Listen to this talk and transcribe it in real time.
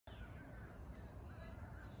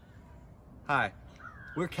Hi,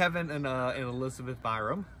 we're Kevin and Elizabeth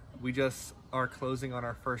Byrom. We just are closing on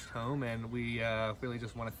our first home, and we really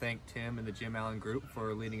just want to thank Tim and the Jim Allen Group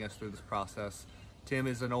for leading us through this process. Tim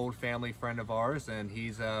is an old family friend of ours, and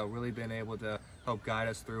he's really been able to help guide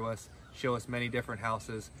us through show us many different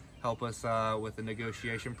houses, help us with the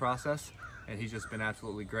negotiation process, and he's just been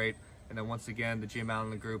absolutely great. And then once again, the Jim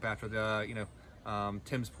Allen Group, after the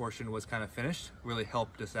Tim's portion was kind of finished, really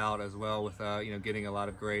helped us out as well with getting a lot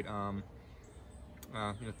of great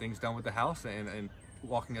things done with the house and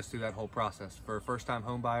walking us through that whole process. For first-time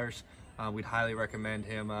home buyers, we'd highly recommend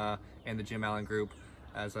him and the Jim Allen Group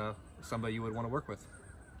as somebody you would want to work with.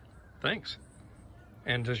 Thanks.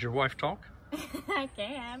 And does your wife talk? I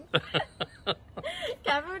can.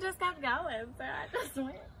 Kevin just kept going, so I just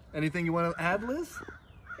went. Anything you want to add, Liz?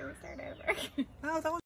 Can we start over? No, that was